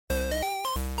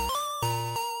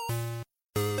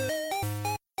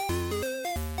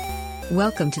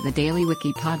Welcome to the Daily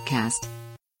Wiki podcast,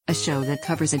 a show that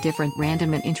covers a different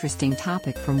random and interesting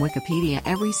topic from Wikipedia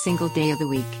every single day of the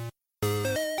week.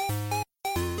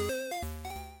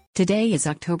 Today is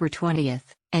October 20th,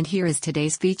 and here is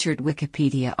today's featured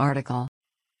Wikipedia article.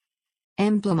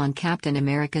 Emblem on Captain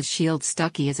America's shield.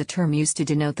 Stucky is a term used to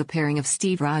denote the pairing of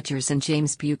Steve Rogers and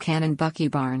James Buchanan Bucky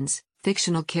Barnes,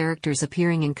 fictional characters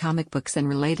appearing in comic books and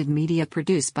related media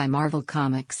produced by Marvel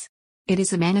Comics. It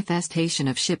is a manifestation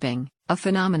of shipping, a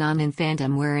phenomenon in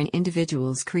fandom wherein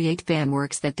individuals create fan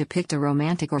works that depict a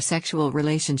romantic or sexual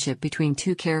relationship between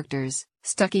two characters.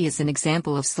 Stucky is an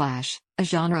example of slash, a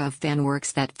genre of fan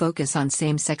works that focus on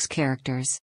same-sex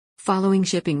characters. Following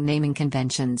shipping naming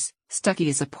conventions, Stucky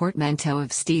is a portmanteau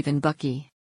of Steve and Bucky.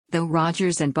 Though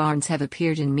Rogers and Barnes have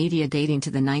appeared in media dating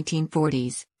to the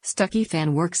 1940s, Stucky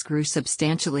fan works grew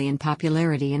substantially in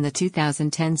popularity in the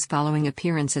 2010s following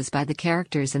appearances by the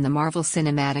characters in the Marvel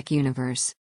Cinematic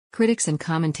Universe. Critics and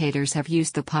commentators have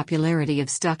used the popularity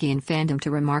of Stucky in fandom to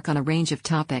remark on a range of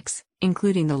topics,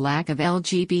 including the lack of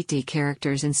LGBT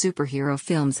characters in superhero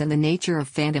films and the nature of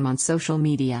fandom on social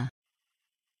media.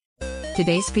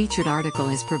 Today's featured article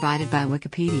is provided by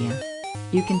Wikipedia.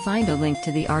 You can find a link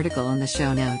to the article in the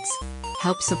show notes.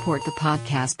 Help support the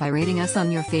podcast by rating us on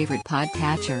your favorite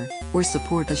podcatcher, or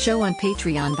support the show on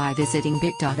Patreon by visiting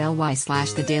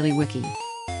bit.ly/thedailywiki.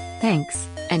 Thanks,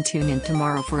 and tune in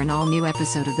tomorrow for an all-new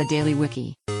episode of the Daily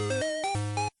Wiki.